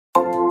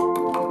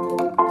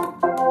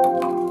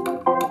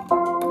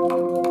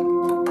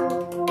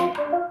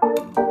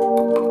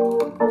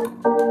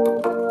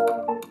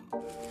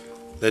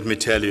Let me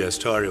tell you a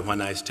story.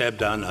 When I stepped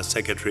down as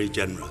Secretary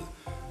General,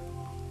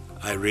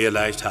 I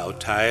realized how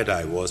tired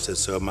I was, and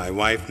so my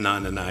wife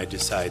Nan and I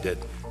decided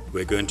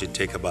we're going to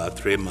take about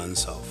 3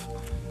 months off.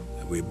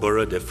 We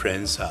borrowed a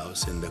friend's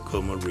house in the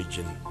Como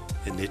region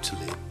in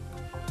Italy,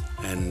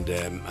 and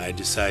I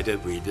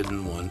decided we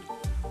didn't want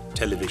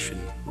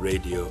television,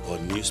 radio, or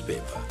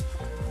newspaper.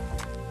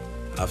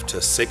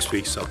 After 6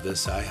 weeks of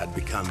this, I had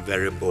become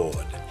very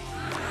bored.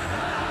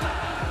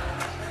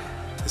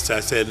 So I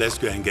said, let's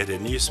go and get a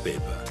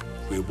newspaper.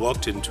 We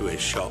walked into a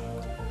shop,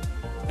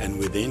 and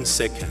within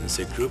seconds,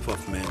 a group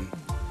of men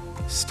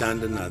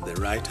standing at the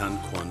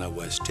right-hand corner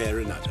were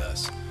staring at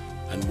us,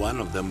 and one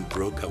of them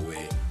broke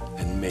away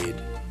and made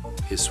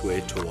his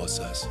way towards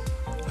us.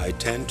 I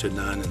turned to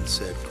Nan and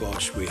said,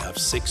 gosh, we have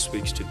 6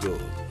 weeks to go,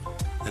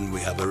 and we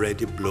have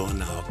already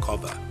blown our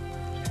cover.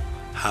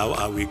 How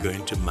are we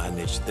going to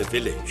manage the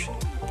village?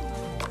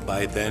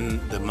 By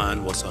then, the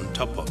man was on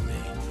top of me,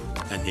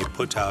 and he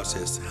put out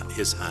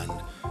his hand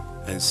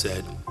and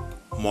said,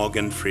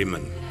 Morgan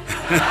Freeman.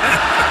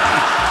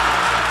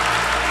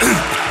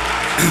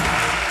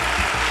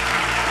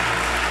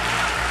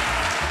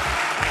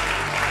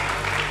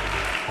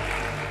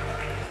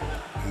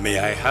 May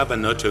I have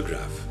an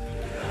autograph?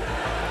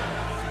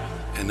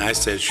 And I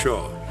said,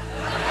 sure.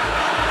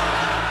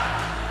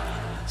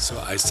 So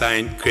I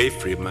signed Kofi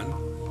Freeman.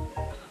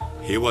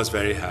 He was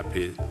very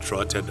happy,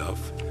 trotted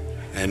off.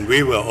 And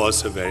we were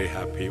also very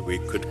happy. We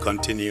could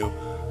continue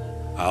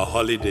our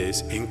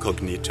holidays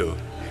incognito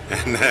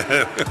and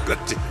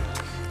continue.